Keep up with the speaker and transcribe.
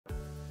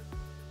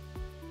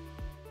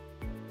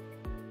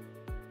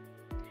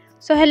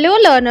So hello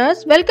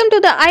learners, welcome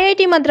to the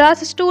IIT Madras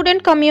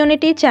Student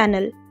Community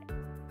channel.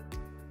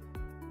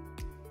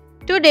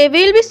 Today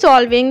we will be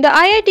solving the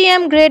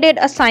IITM Graded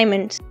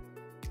assignments.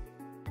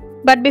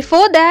 But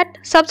before that,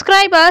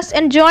 subscribe us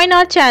and join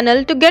our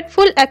channel to get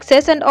full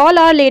access and all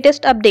our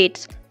latest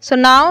updates. So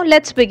now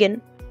let's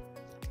begin.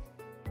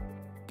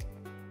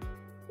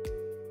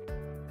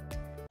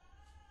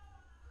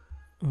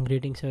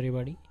 Greetings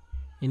everybody.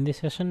 In this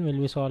session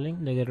we'll be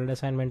solving the graded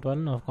assignment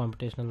 1 of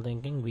computational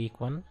thinking week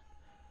 1.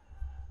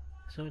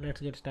 So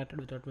let's get started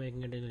without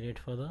making it any late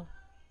further.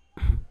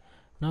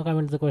 Now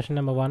coming to the question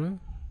number 1.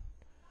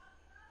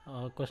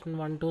 Question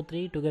 1, 2,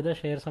 3 together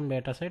share some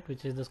data set,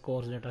 which is the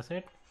scores data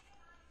set.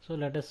 So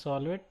let us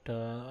solve it.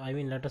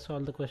 Let us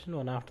solve the question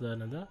one after the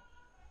another.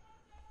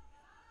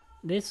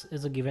 This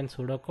is a given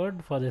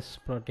pseudocode for this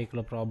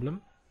particular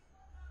problem.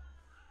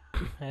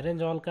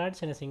 Arrange all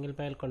cards in a single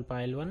pile called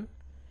pile 1.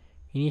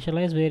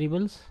 Initialize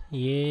variables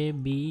a,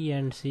 b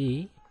and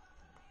c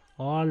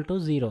all to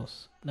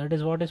zeros. That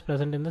is what is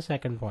present in the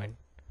second point.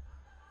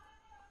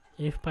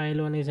 If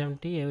pile 1 is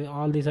empty,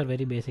 all these are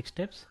very basic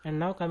steps. And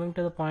now coming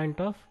to the point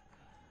of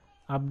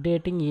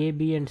updating a,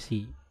 b and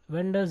c.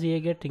 When does a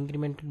get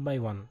incremented by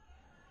 1?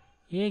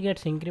 A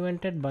gets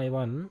incremented by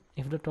 1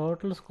 if the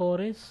total score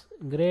is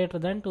greater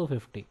than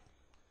 250.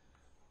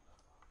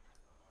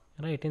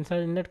 Right,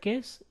 in that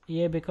case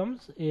a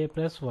becomes a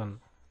plus 1.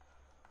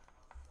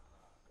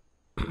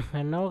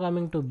 And now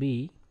coming to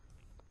b,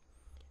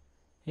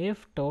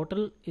 if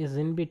total is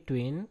in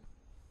between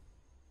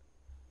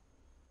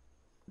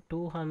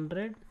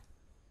 200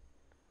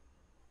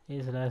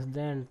 is less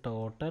than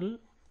total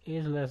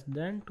is less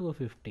than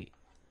 250.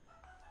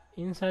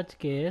 In such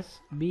case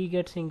b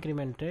gets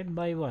incremented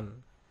by 1.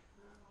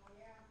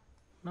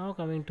 Now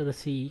coming to the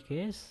c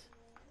case,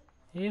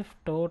 if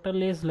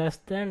total is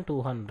less than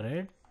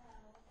 200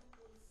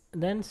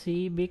 then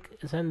c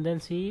gets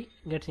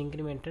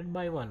incremented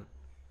by 1.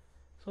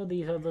 So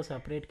these are the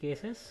separate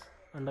cases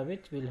under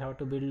which we'll have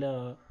to build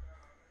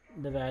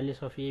the values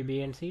of a,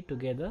 b and c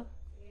together.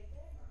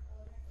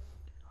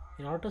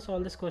 In order to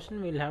solve this question,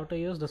 we'll have to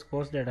use the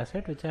scores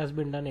dataset, which has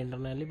been done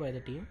internally by the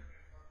team.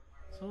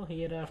 So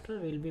hereafter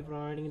we'll be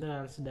providing the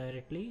answer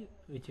directly,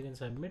 which you can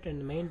submit. And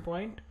the main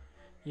point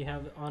you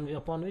have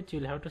upon which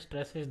you'll have to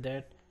stress is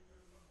that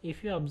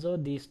if you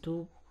observe these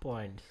 2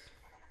 points,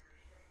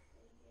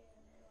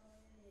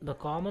 the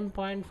common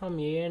point from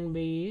a and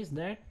b is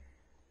that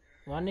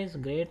one is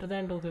greater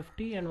than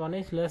 250 and one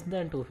is less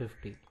than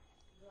 250.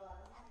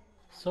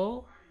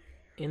 So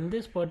in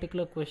this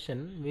particular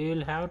question we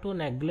will have to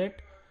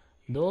neglect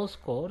those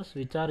scores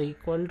which are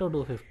equal to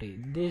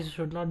 250. These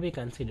should not be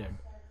considered.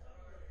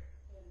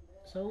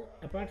 So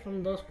apart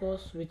from those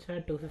scores which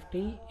had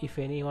 250, if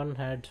anyone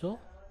had so,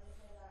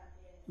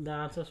 the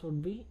answers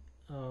would be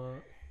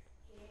the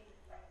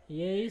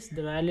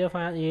value of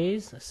a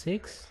is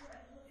 6,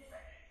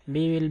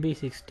 b will be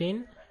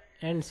 16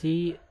 and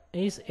c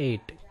is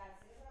 8.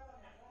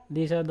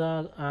 These are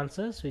the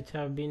answers which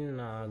have been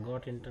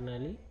got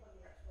internally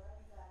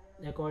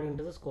according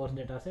to the scores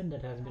dataset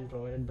that has been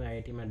provided by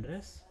IIT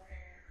Madras.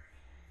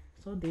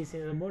 So this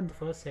is about the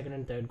first, second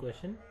and third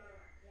question.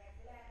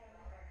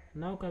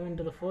 Now coming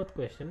to the fourth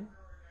question.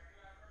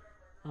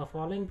 A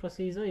following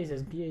procedure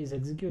is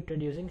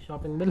executed using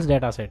shopping bills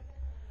dataset.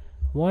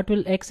 What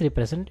will x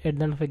represent at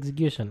the end of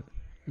execution?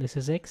 This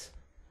is x.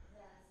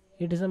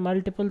 It is a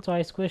multiple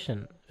choice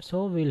question,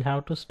 so we'll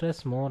have to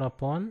stress more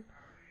upon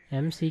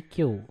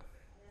MCQ.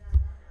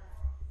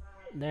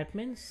 That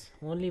means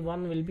only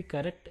one will be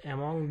correct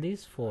among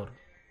these 4.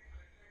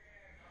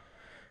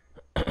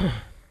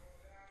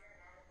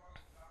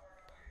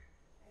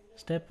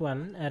 Step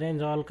 1.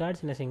 Arrange all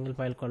cards in a single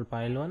pile called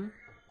pile 1.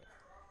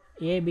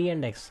 A, B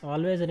and X.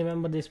 Always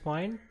remember this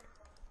point.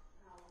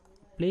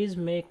 Please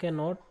make a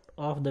note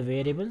of the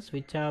variables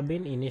which have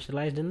been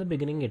initialized in the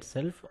beginning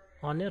itself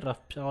on a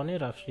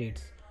rough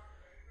sheets,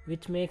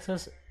 which makes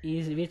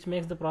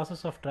the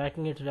process of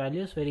tracking its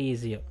values very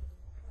easier.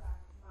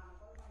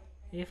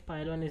 If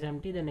pile 1 is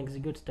empty, then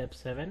execute step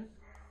 7.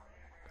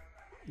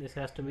 This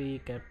has to be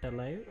kept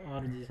alive,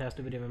 or this has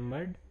to be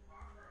remembered.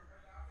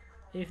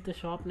 If the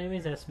shop name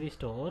is SV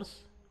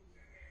Stores,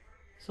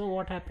 so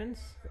what happens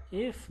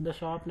if the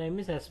shop name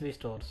is SV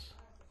Stores?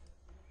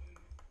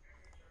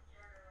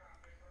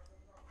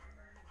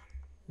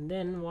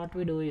 Then what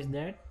we do is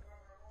that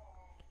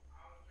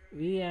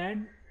we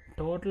add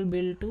total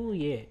bill to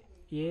A.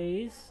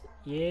 A is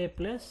A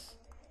plus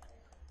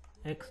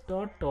X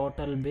dot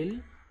total bill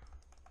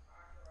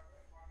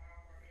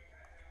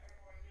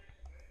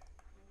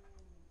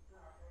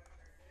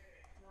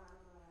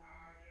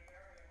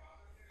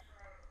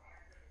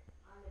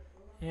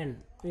and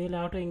we will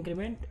have to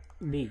increment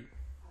B.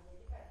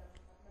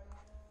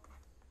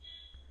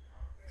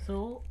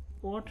 So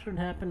what should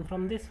happen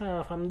from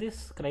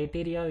this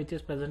criteria which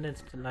is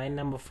present in line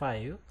number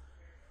 5?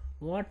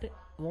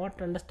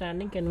 What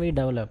understanding can we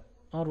develop,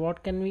 or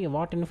what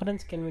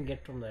inference can we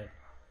get from that?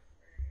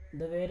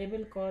 The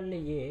variable called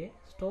A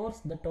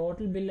stores the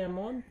total bill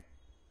amount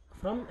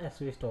from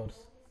SV Stores.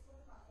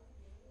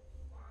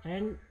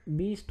 and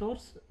B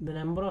stores the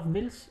number of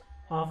bills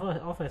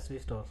of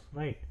SV stores,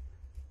 right?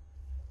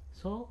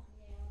 So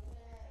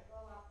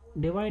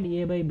divide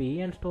A by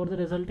B and store the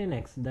result in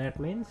X. That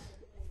means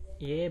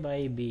A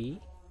by B,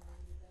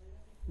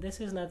 this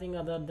is nothing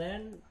other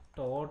than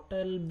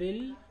total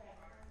bill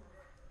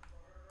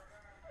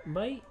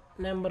by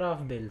number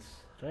of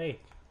bills, right?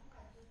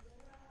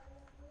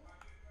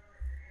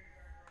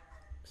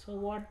 So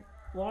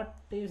what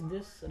is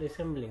this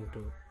resembling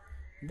to?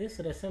 This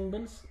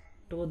resembles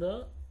to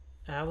the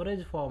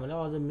average formula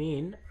or the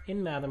mean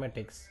in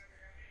mathematics.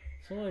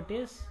 So it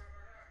is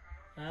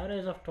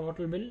average of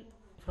total bill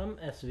from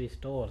SV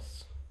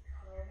stores.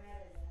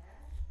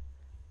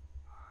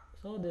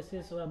 So this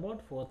is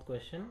about fourth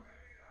question.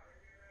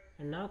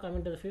 And now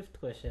coming to the fifth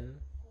question.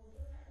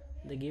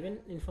 The given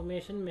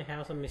information may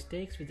have some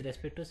mistakes with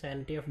respect to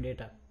sanity of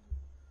data.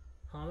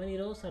 How many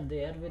rows are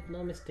there with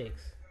no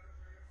mistakes?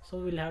 So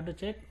we'll have to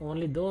check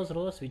only those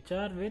rows which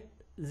are with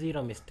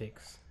 0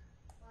 mistakes.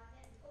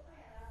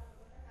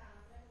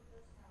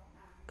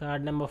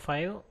 Card number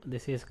 5,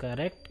 this is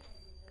correct.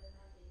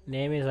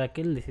 Name is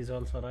Akhil, this is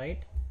also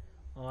right.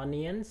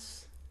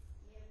 Onions,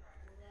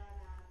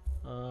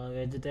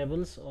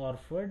 vegetables or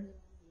food,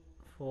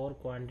 4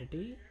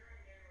 quantity,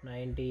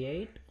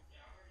 98.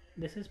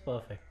 This is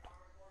perfect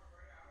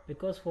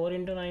because 4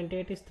 into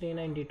 98 is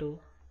 392.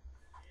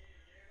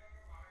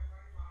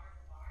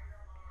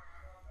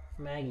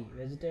 Maggie,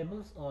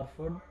 vegetables or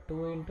food,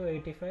 2 into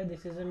 85.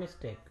 This is a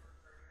mistake,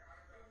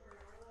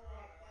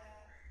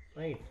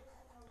 right?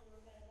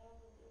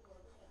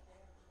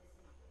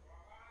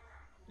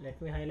 Let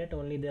me highlight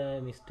only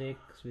the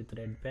mistakes with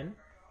red pen.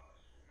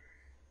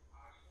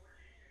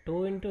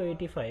 2 into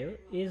 85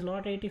 is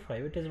not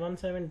 85, it is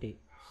 170.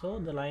 So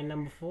the line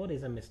number 4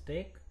 is a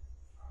mistake.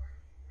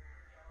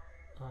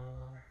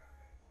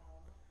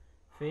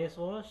 Face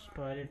wash,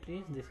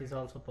 toiletries, this is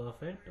also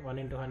perfect. 1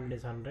 into 100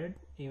 is 100.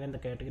 Even the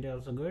category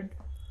also good.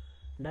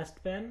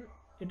 Dustpan,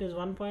 it is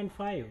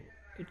 1.5.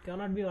 It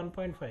cannot be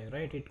 1.5,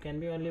 right? It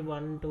can be only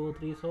 1, 2,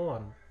 3, so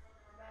on.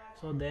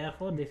 So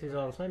therefore this is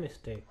also a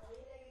mistake.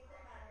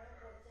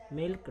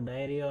 Milk,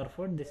 dairy or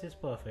food, this is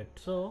perfect.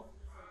 So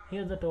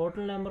here the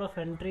total number of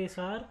entries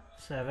are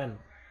 7.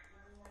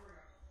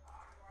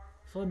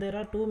 So there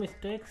are 2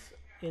 mistakes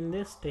in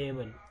this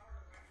table.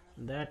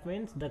 That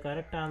means the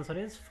correct answer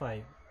is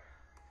 5.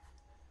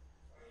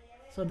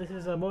 So this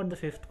is about the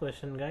fifth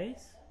question,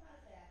 guys.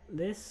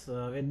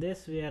 With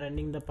this we are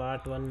ending the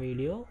part 1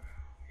 video,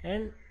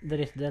 and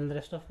then the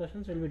rest of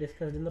questions will be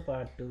discussed in the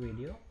part 2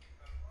 video.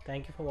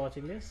 Thank you for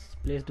watching this.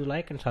 Please do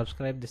like and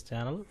subscribe this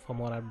channel for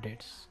more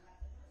updates.